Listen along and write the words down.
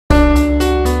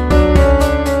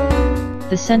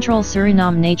The Central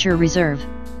Suriname Nature Reserve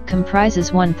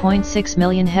comprises 1.6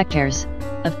 million hectares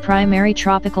of primary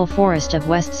tropical forest of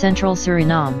West Central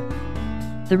Suriname.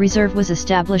 The reserve was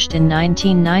established in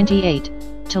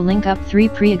 1998 to link up three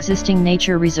pre-existing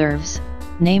nature reserves,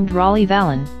 named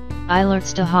Raleigh-Vallon,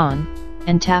 Eilertsdahan,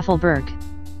 and Tafelberg.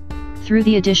 Through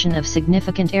the addition of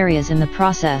significant areas in the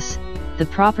process, the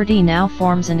property now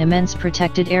forms an immense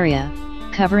protected area,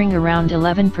 covering around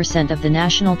 11% of the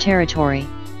national territory.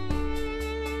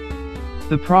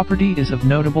 The property is of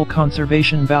notable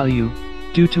conservation value,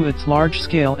 due to its large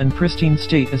scale and pristine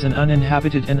state as an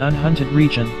uninhabited and unhunted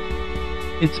region.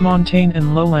 Its montane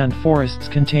and lowland forests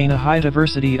contain a high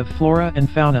diversity of flora and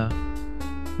fauna.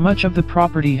 Much of the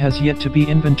property has yet to be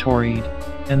inventoried,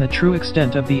 and the true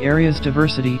extent of the area's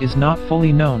diversity is not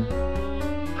fully known.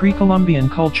 Pre-Columbian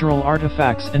cultural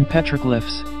artifacts and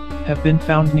petroglyphs have been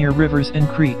found near rivers and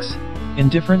creeks, in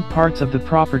different parts of the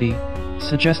property,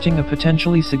 suggesting a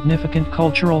potentially significant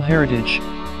cultural heritage,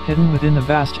 hidden within the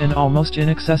vast and almost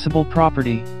inaccessible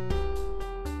property.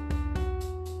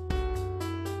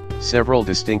 Several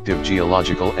distinctive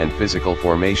geological and physical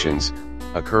formations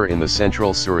occur in the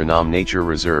Central Suriname Nature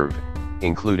Reserve,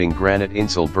 including granite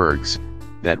inselbergs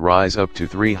that rise up to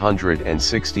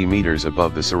 360 meters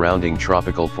above the surrounding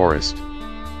tropical forest.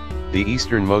 The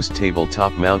easternmost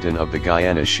tabletop mountain of the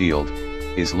Guyana Shield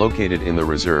is located in the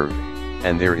reserve,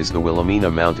 and there is the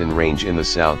Wilhelmina mountain range in the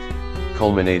south,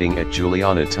 culminating at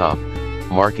Juliana Top,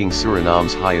 marking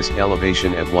Suriname's highest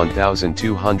elevation at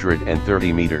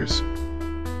 1,230 meters.